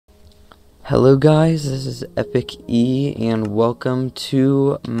Hello guys, this is Epic E and welcome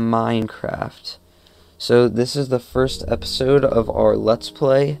to Minecraft. So this is the first episode of our Let's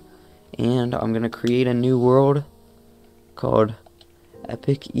Play and I'm going to create a new world called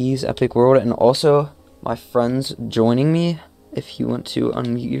Epic E's Epic World, and also my friend's joining me if you want to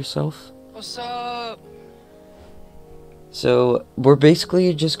unmute yourself. What's up? So we're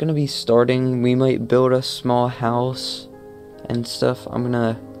basically just going to be starting. We might build a small house and stuff.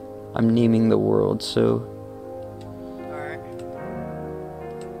 I'm naming the world, so Alright.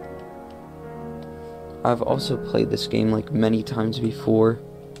 I've also played this game like many times before.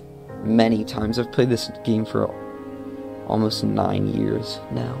 Many times. I've played this game for almost 9 years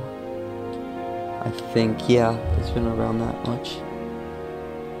now. I think, yeah, it's been around that much.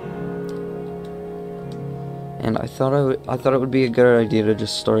 And I thought it would be a good idea to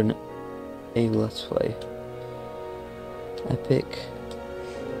just start a Let's Play. Epic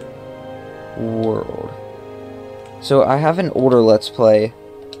World. So I have an older Let's Play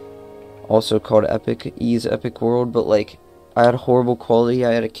also called Epic E's Epic World, but like I had horrible quality.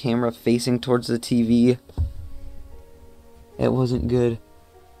 I had a camera facing towards the TV. It wasn't good.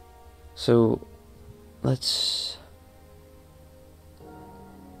 So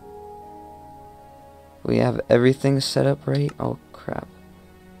we have everything set up right. Oh crap.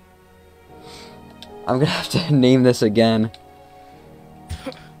 I'm gonna have to name this again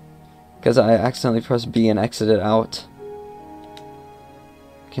because I accidentally pressed B and exited out.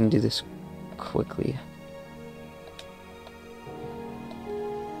 Can do this quickly.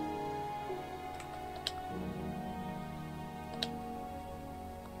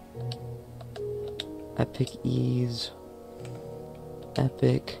 Epic E's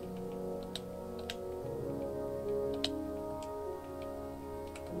Epic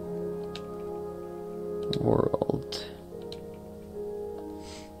World.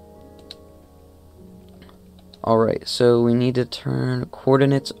 Alright, so we need to turn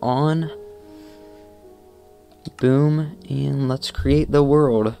coordinates on. Boom, and let's create the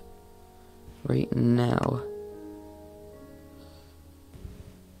world right now.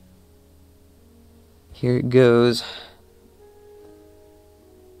 Here it goes.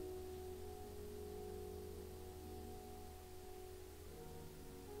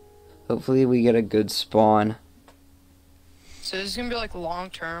 Hopefully we get a good spawn. So this is gonna be like long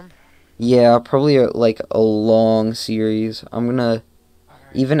term. Yeah, probably like a long series. I'm gonna,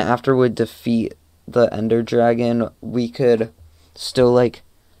 even after we defeat the Ender Dragon, we could still like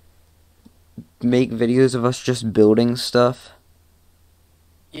make videos of us just building stuff.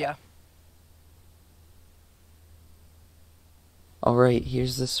 Yeah. Alright,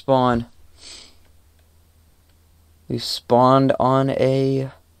 here's the spawn. We spawned on a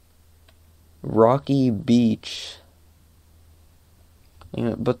rocky beach.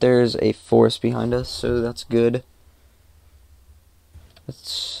 Yeah, but there's a forest behind us, so that's good.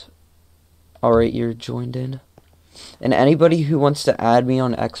 Alright, you're joined in. And anybody who wants to add me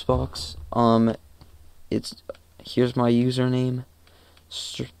on Xbox, here's my username,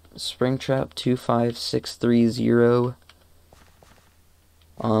 Springtrap25630.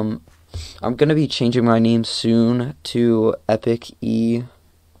 I'm gonna be changing my name soon to Epic E.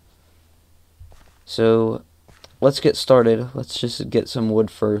 So let's get started. Let's just get some wood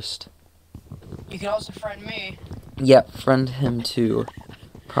first. You can also friend me. Yep, friend him too.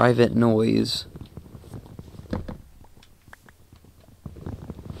 Private noise.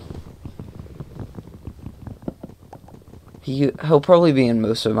 He'll probably be in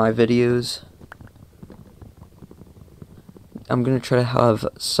most of my videos. I'm gonna try to have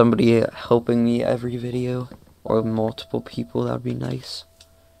somebody helping me every video, or multiple people. That would be nice.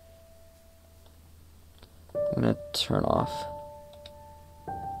 I'm gonna turn off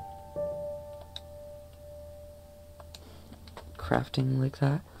crafting like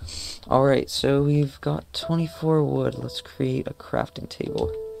that. Alright, so we've got 24 wood. Let's create a crafting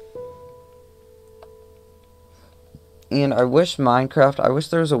table. And I wish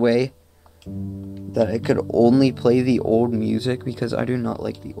there was a way that I could only play the old music, because I do not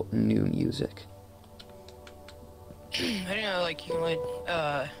like the new music. I don't know, like you can like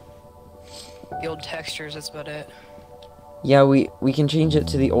the old textures, that's about it. Yeah, we can change it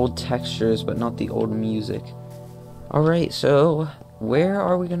to the old textures, but not the old music. Alright, so where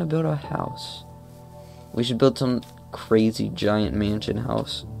are we gonna build a house? We should build some crazy giant mansion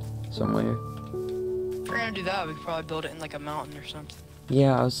house somewhere. If we're gonna do that, we could probably build it in like a mountain or something.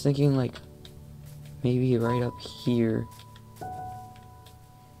 Yeah, I was thinking like maybe right up here.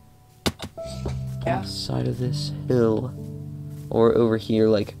 Yeah. On the side of this hill. Or over here,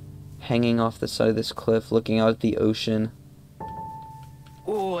 like hanging off the side of this cliff, looking out at the ocean.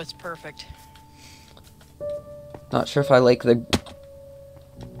 Ooh, it's perfect. Not sure if I like the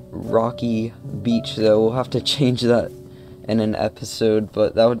rocky beach though. We'll have to change that in an episode,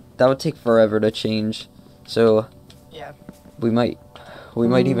 but that would take forever to change. So Yeah. we might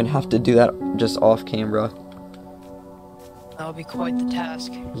even have to do that just off camera. That'll be quite the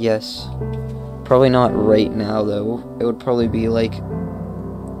task. Yes. Probably not right now though. It would probably be like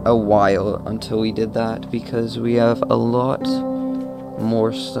a while until we did that because we have a lot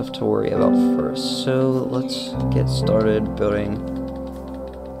more stuff to worry about first. So let's get started building.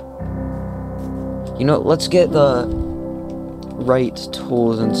 You know, let's get the right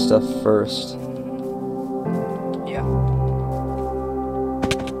tools and stuff first. Yeah.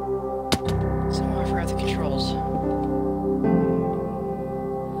 Somehow I forgot the controls.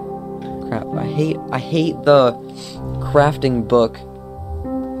 Crap, I hate the crafting book.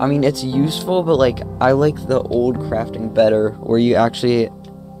 I mean, it's useful, but like I like the old crafting better where you actually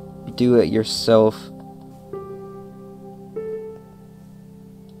do it yourself.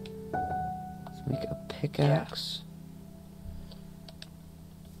 Let's make a pickaxe.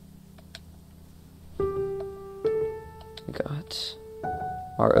 We got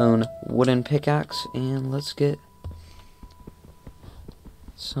our own wooden pickaxe, and let's get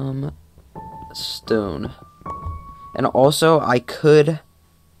some stone. And also I could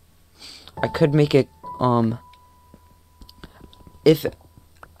make it if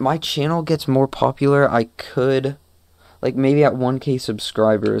my channel gets more popular, I could, like, maybe at 1K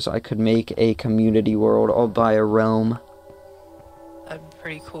subscribers I could make a community world all by a realm, That'd be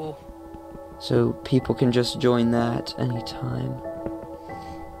pretty cool. so people can just join that anytime.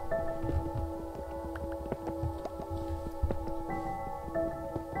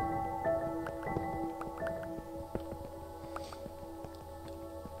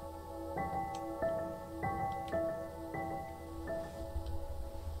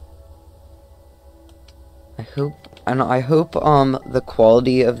 I hope the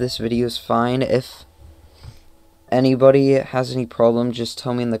quality of this video is fine. If anybody has any problem, just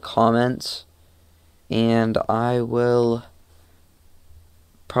tell me in the comments, and I will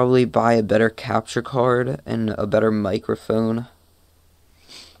probably buy a better capture card and a better microphone.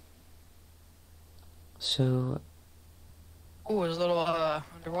 So Ooh, there's a little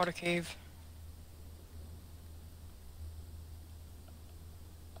underwater cave.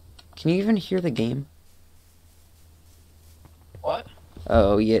 can you even hear the game? What?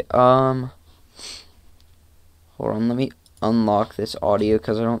 Oh yeah. Hold on. Let me unlock this audio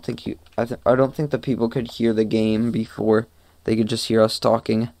because I don't think I don't think the people could hear the game before. They could just hear us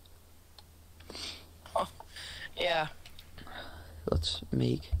talking. Oh, yeah. Let's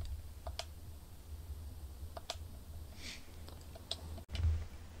make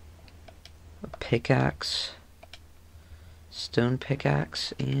a pickaxe, stone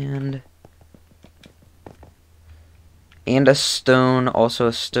pickaxe, and a stone, also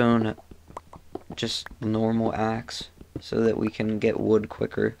a stone, just normal axe, so that we can get wood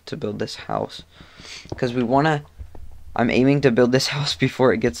quicker to build this house. Because I'm aiming to build this house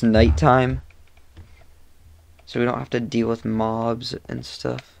before it gets nighttime, so we don't have to deal with mobs and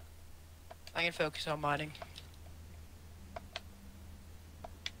stuff. I can focus on mining.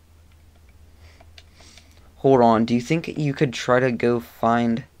 Hold on, do you think you could try to go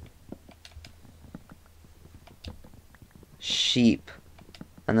find sheep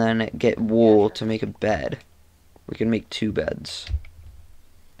and then get wool to make a bed? We can make 2 beds.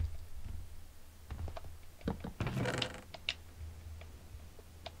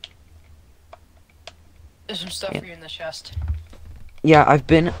 There's some stuff for you in the chest. Yeah,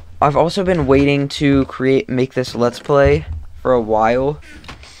 I've also been waiting to make this Let's Play for a while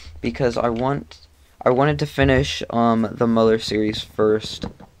because I wanted to finish the Mother series first.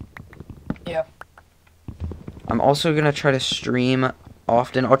 Yeah. I'm also gonna try to stream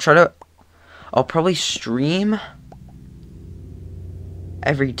often. I'll probably stream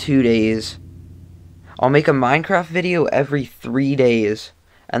every 2 days. I'll make a Minecraft video every 3 days,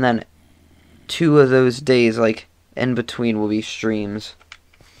 and then 2 of those days, like, in between will be streams.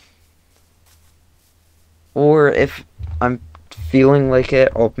 Or if I'm feeling like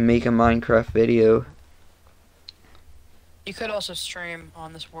it, I'll make a Minecraft video. You could also stream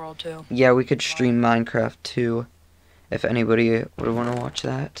on this world too. Yeah, we could stream Minecraft too, if anybody would want to watch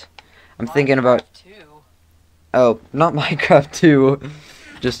that. I'm thinking about... Oh, not Minecraft 2.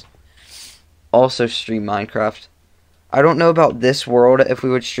 Just also stream Minecraft. I don't know about this world, if we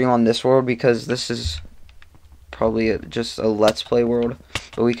would stream on this world, because this is probably just a Let's Play world.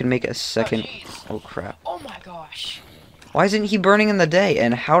 But we can make a second... Oh, crap. Oh my gosh. Why isn't he burning in the day?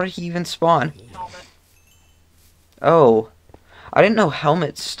 And how did he even spawn? Helmet. Oh. I didn't know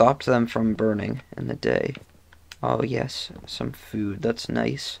helmets stopped them from burning in the day. Oh, yes, some food. That's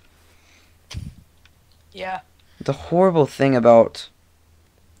nice. Yeah. The horrible thing about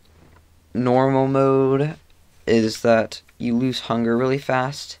normal mode is that you lose hunger really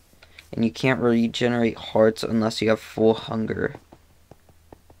fast, and you can't regenerate hearts unless you have full hunger.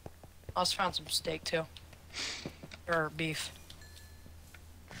 I also found some steak too. Or beef.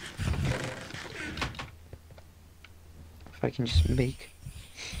 If I can just make...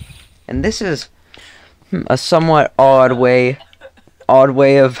 And this is a somewhat odd way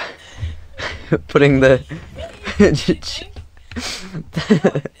of putting the... This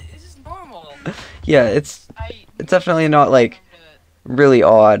is normal. Yeah, it's definitely not like really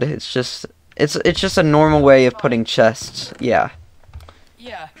odd. It's just a normal way of putting chests. Yeah.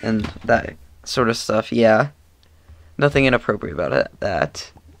 Yeah. And that sort of stuff. Yeah. Nothing inappropriate about it.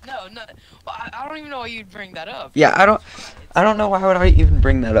 That. No. Well, I don't even know why you'd bring that up. Yeah, I don't know why would I even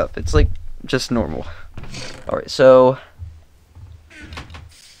bring that up. It's like just normal. All right, so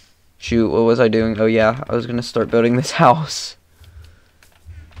shoot, what was I doing? Oh yeah, I was gonna start building this house.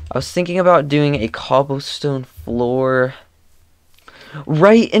 I was thinking about doing a cobblestone floor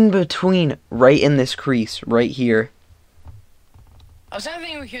right in between, right in this crease, right here. I was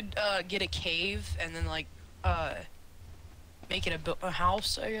thinking we could get a cave and then like make it a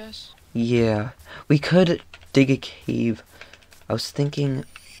house, I guess. Yeah, we could dig a cave. I was thinking,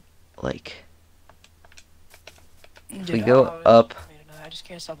 like, Dude, we go up. I just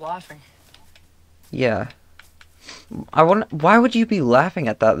can't stop laughing. Yeah. Why would you be laughing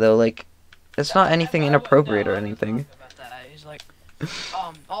at that though? Like, it's not anything inappropriate or anything. About that. He's like,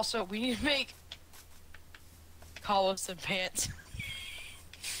 also we need to make cobblestone pants.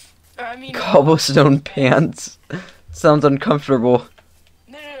 Or, I mean Cobblestone pants. Sounds uncomfortable.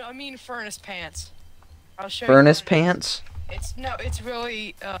 No, I mean furnace pants. I'll show Furnace you. pants? It's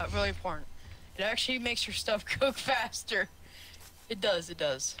really important. It actually makes your stuff cook faster. It does.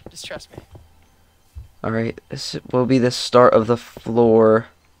 Just trust me. Alright, this will be the start of the floor.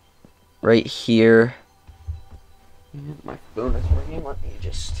 Right here. My phone is ringing. Let me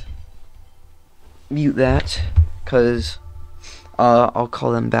just mute that. Because I'll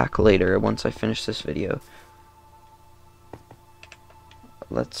call them back later once I finish this video.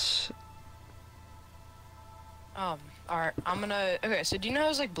 Let's... Alright, okay, so do you know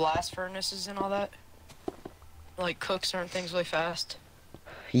those, like, blast furnaces and all that? Like, cook certain things really fast?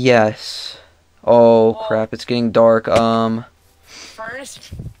 Yes. Oh, crap, it's getting dark.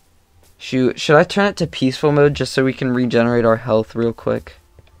 Furnace? Shoot, should I turn it to peaceful mode just so we can regenerate our health real quick?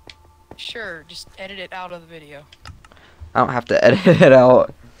 Sure, just edit it out of the video. I don't have to edit it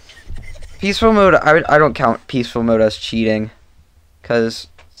out. Peaceful mode, I don't count peaceful mode as cheating. Because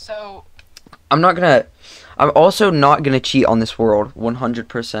So... I'm also not gonna cheat on this world,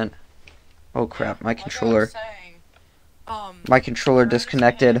 100%. Oh crap, my controller. Like I was saying, My controller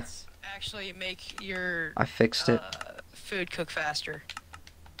disconnected. actually make your I fixed it. food cook faster.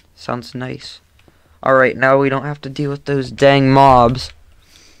 Sounds nice. Alright, now we don't have to deal with those dang mobs.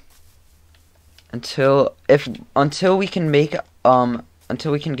 Until we can make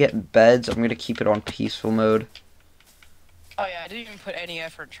until we can get beds, I'm gonna keep it on peaceful mode. Oh yeah, I didn't even put any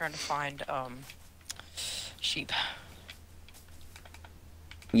effort trying to find sheep.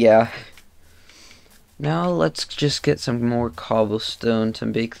 Yeah. Now let's just get some more cobblestone to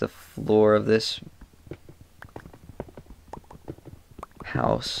make the floor of this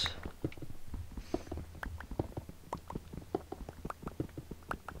house.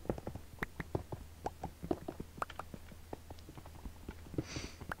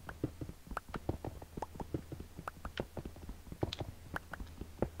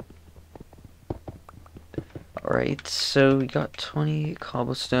 Alright, so we got 20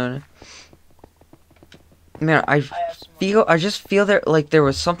 cobblestone. Man, I just feel there, like, there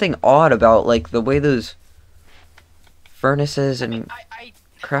was something odd about, like, the way those furnaces and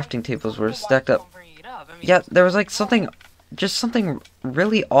crafting tables were stacked up. Yeah, there was, like, something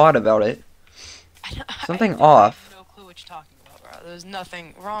really odd about it. Something off. I have no clue what you're talking about, bro. There's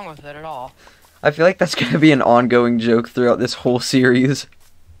nothing wrong with it at all. I feel like that's gonna be an ongoing joke throughout this whole series.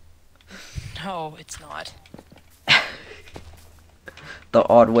 No, it's not. The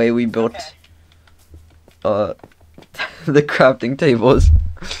odd way we built the crafting tables.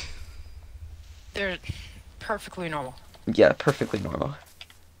 They're perfectly normal. Yeah, perfectly normal.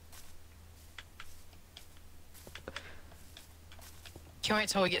 Can't wait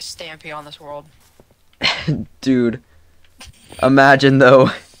till we get Stampy on this world. Dude, imagine though.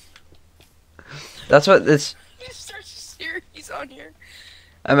 That's what this. Just start a series on here.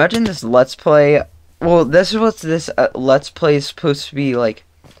 Imagine this Let's Play Well, this is what this Let's Play is supposed to be like.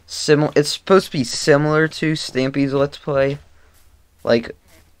 It's supposed to be similar to Stampy's Let's Play, like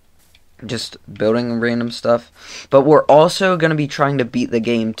just building random stuff. But we're also gonna be trying to beat the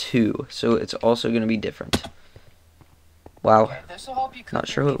game too, so it's also gonna be different. Wow. Okay, this will help you cook Not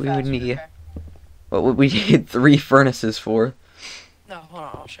sure your what meat we would faster, need. okay? What would we need 3 furnaces for? No, hold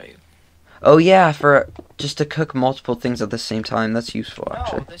on, I'll show you. Oh yeah, for just to cook multiple things at the same time. That's useful, No,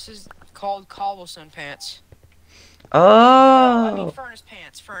 actually. this is called cobblestone pants. I mean Oh, furnace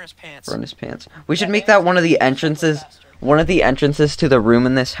pants. Furnace pants. furnace pants. We should Yeah, make they that one of the actually cook entrances. faster. One of the entrances to the room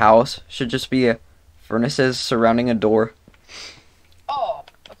in this house should just be furnaces surrounding a door. Oh,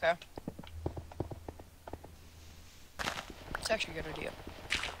 okay. It's actually a good idea.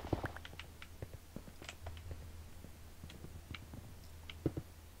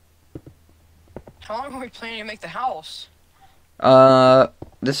 How long are we planning to make the house?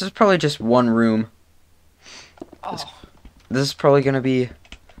 This is probably just one room. Oh, This is probably gonna be.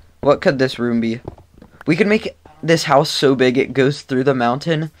 What could this room be? We could make this house so big it goes through the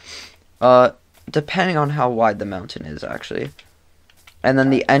mountain. Depending on how wide the mountain is, actually. And then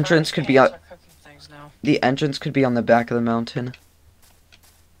the entrance could be on. Furnace pants are cooking things now. The entrance could be on the back of the mountain.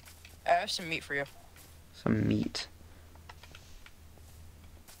 I have some meat for you. Some meat.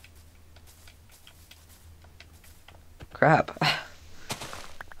 Crap.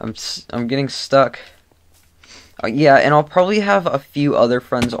 I'm getting stuck. Yeah, and I'll probably have a few other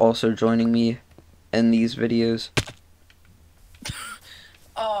friends also joining me in these videos.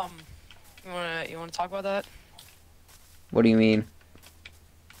 You wanna talk about that? What do you mean?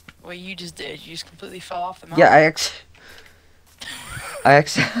 What you just did? You just completely fell off the mountain. Yeah, I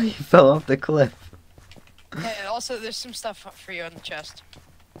accidentally fell off the cliff. Hey, and also there's some stuff for you on the chest.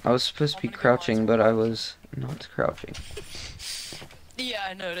 I was supposed to be I'm gonna go crouching, find but some I was not crouching. Yeah,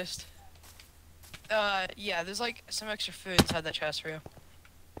 I noticed. Yeah, there's like some extra food inside that chest for you.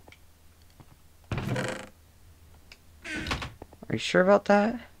 Are you sure about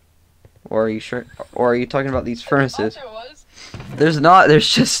that? Or are you sure? Or are you talking about these furnaces? I thought there was. There's not. There's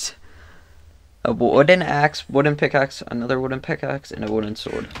just a wooden axe, wooden pickaxe, another wooden pickaxe, and a wooden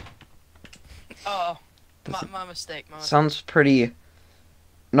sword. Oh, Doesn't- my mistake. My mistake. Sounds pretty.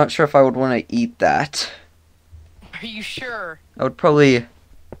 Not sure if I would want to eat that. Are you sure? I would probably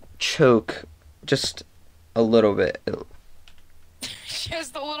choke just a little bit.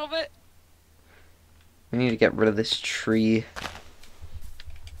 Just a little bit. We need to get rid of this tree.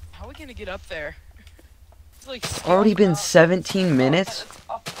 How are we gonna get up there? It's like Already been scaled 17 down. minutes. It's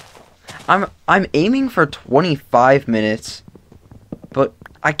up. I'm aiming for 25 minutes, but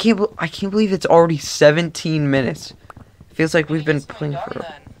I can't believe it's already 17 minutes. Feels like we've been Get something playing done for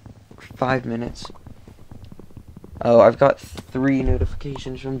then. 5 minutes. Oh, I've got 3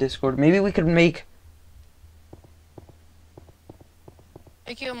 notifications from Discord. Maybe we could make.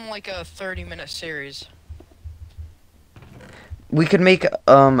 Make him like a 30-minute series. We could make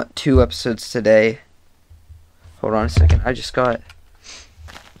 2 episodes today. Hold on a second. I just got.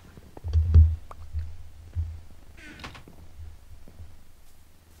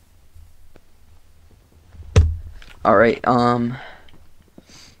 All right.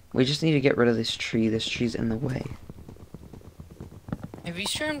 We just need to get rid of this tree. This tree's in the way. Have you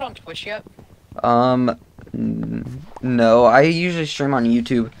streamed on Twitch yet? No. I usually stream on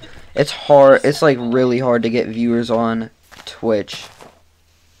YouTube. It's hard. It's like really hard to get viewers on Twitch.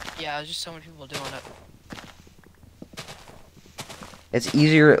 Yeah, there's just so many people doing it. It's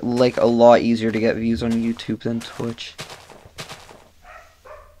easier, like a lot easier to get views on YouTube than Twitch.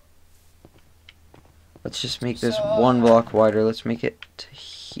 Let's just make this So, 1 block wider. Let's make it to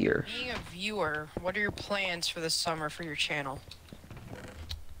here. Being a viewer, what are your plans for this summer for your channel?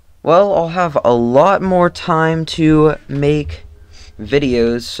 Well, I'll have a lot more time to make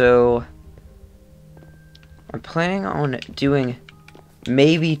videos, so I'm planning on doing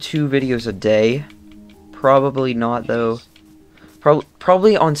maybe 2 videos a day. Probably not, though.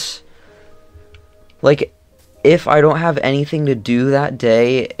 Probably on like, if I don't have anything to do that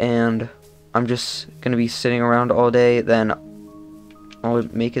day and I'm just gonna be sitting around all day, then I'll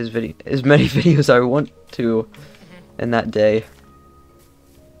make as many videos as I want to in that day. You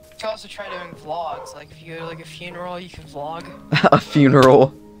can also try doing vlogs. Like if you go to like a funeral, you can vlog. A funeral.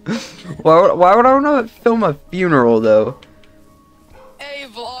 Why would I want to film a funeral though? Hey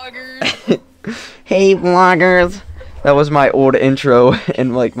vloggers! Hey vloggers. That was my old intro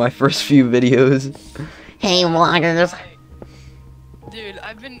in like my first few videos. Hey vloggers. Dude,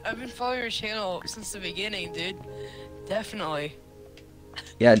 I've been following your channel since the beginning, dude. Definitely.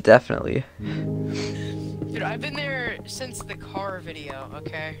 Yeah, definitely. Dude, I've been there since the car video,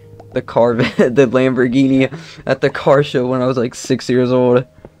 okay? the car, the Lamborghini at the car show when I was like 6 years old.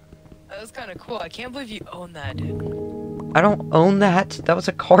 That was kind of cool. I can't believe you own that, dude. I don't own that. That was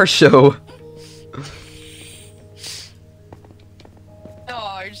a car show.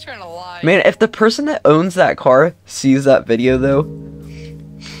 Oh, you're just trying to lie. Man, if the person that owns that car sees that video though,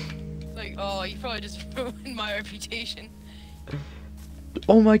 Like, oh, you probably just ruined my reputation.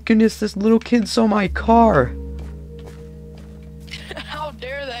 oh my goodness, this little kid saw my car. How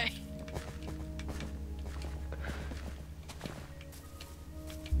dare they?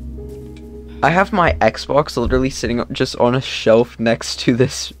 I have my Xbox literally sitting just on a shelf next to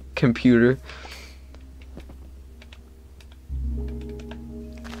this computer.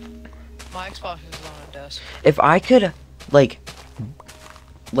 My Xbox is on a desk. If I could, like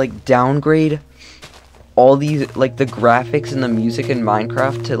downgrade all these, like, the graphics and the music in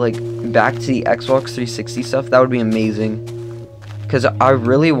Minecraft to, like, back to the Xbox 360 stuff, that would be amazing. Because I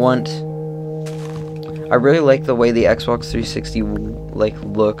really like the way the Xbox 360, like,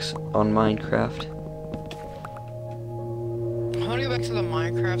 looks on Minecraft. I want to go back to the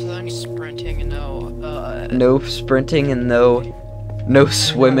Minecraft without any sprinting and no, No sprinting and no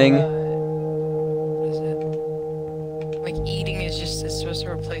swimming. What is it? Like, eating is just, it's supposed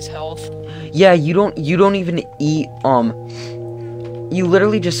to replace health. Yeah, you don't even eat, you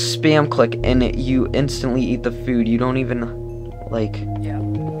literally just spam click and you instantly eat the food. You don't even, like... Yeah.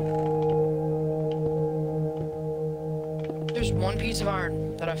 There's one piece of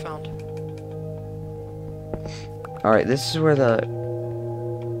iron that I found. Alright, this is where the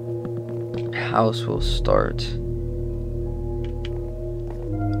house will start.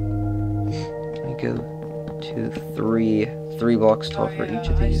 Let me go to three blocks tall for each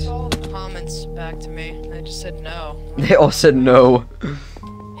of these. I saw the comments back to me. They just said no. They all said no.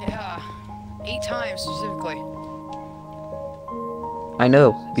 Yeah. 8 times specifically. I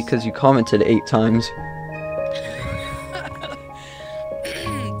know, because you commented 8 times.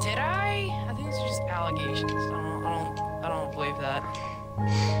 Did I? I think these are just allegations. I don't believe that.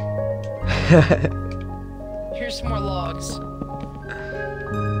 Here's some more logs.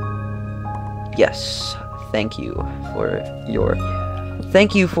 Yes, thank you for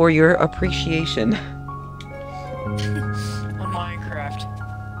your appreciation. On Minecraft.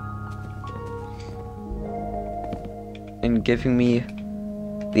 And giving me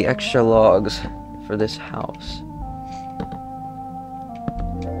the extra logs for this house.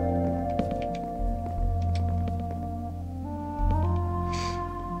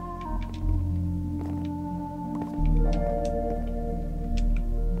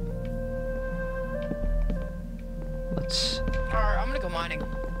 Alright, I'm gonna go mining.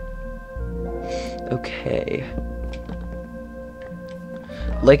 Okay.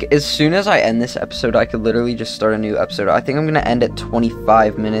 Like, as soon as I end this episode, I could literally just start a new episode. I think I'm gonna end at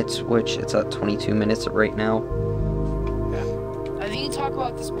 25 minutes, which it's at 22 minutes right now. I think you talk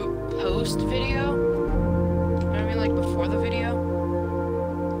about this post video. You know what I mean? Like before the video.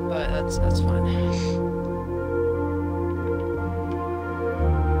 But that's fine.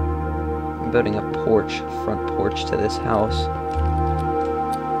 I'm building a front porch to this house.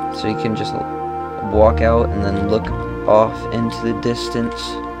 So you can just walk out and then look off into the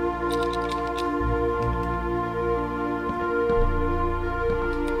distance.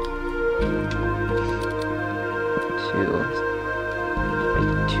 Make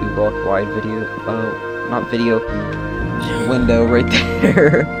a 2-block wide video. Oh, not video. Window right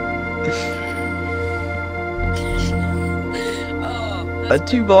there. A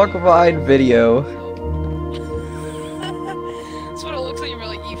 2-block wide video. That's what it looks like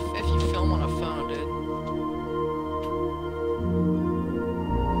really if you film on a phone,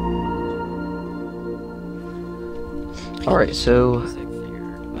 dude. Alright, so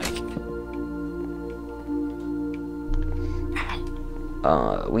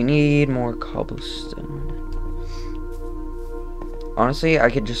we need more cobblestone. Honestly, I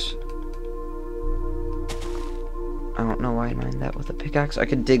could just... I don't know why I mined that with a pickaxe. I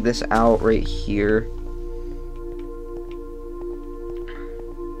could dig this out right here.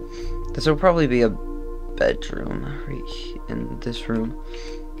 This will probably be a bedroom right in this room.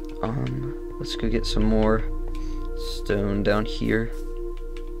 Let's go get some more stone down here.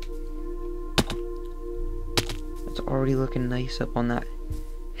 It's already looking nice up on that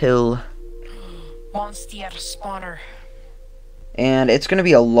hill. Monster spawner. And it's gonna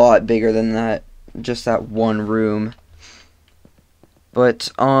be a lot bigger than that, just that one room. But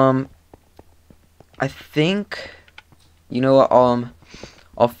I think, you know what,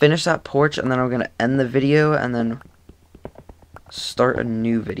 I'll finish that porch and then I'm gonna end the video and then start a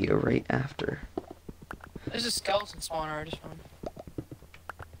new video right after. There's a skeleton spawner I just found.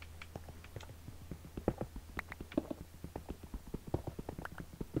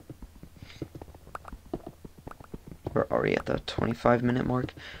 We're already at the 25-minute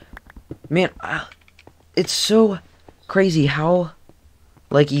mark. Man, it's so crazy how,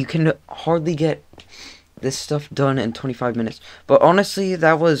 like, you can hardly get this stuff done in 25 minutes. But honestly,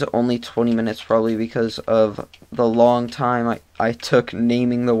 that was only 20 minutes probably because of the long time I took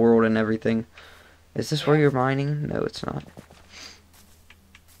naming the world and everything. Is this where you're mining? No, it's not.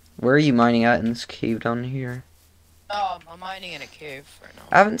 Where are you mining at in this cave down here? I'm mining in a cave right now.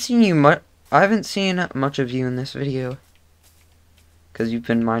 I haven't seen much of you in this video. Because you've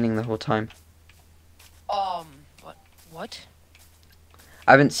been mining the whole time. What?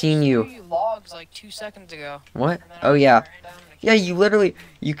 I haven't seen you. You logs like 2 seconds ago. What? Oh yeah. Yeah,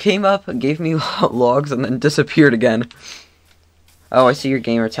 you came up and gave me logs and then disappeared again. Oh, I see your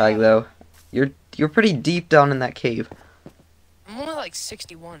gamer tag though. You're pretty deep down in that cave. I'm only like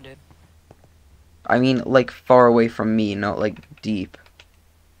 61, dude. I mean, like far away from me, not like deep.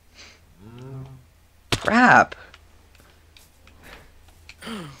 Crap.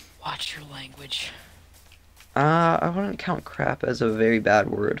 Watch your language. I wouldn't count crap as a very bad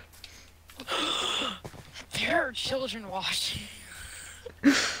word. There are children watching.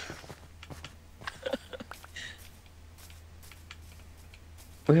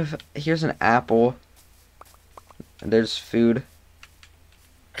 Here's an apple. There's food.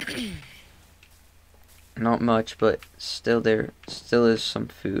 Not much, but still is some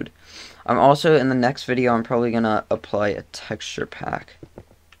food. I'm also, in the next video, I'm probably gonna apply a texture pack.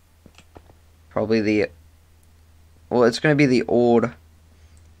 Probably well, it's gonna be the old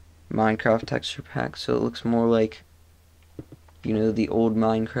Minecraft texture pack, so it looks more like, you know, the old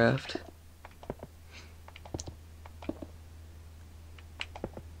Minecraft.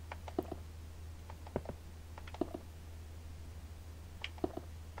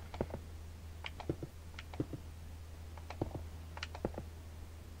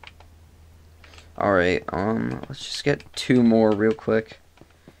 Alright, let's just get 2 more real quick.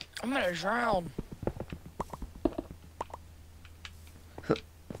 I'm gonna drown.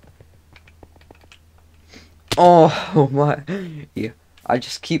 Oh my, yeah, I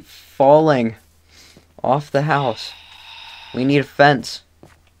just keep falling off the house. We need a fence.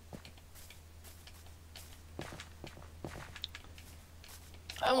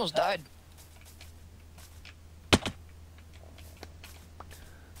 I almost died.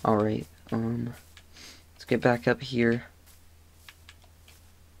 Alright, let's get back up here.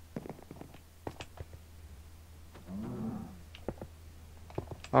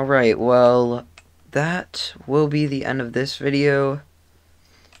 Alright, well, that will be the end of this video.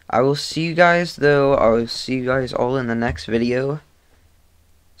 I will see you guys, though. I will see you guys all in the next video.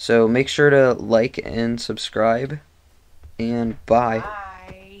 So make sure to like and subscribe. And bye.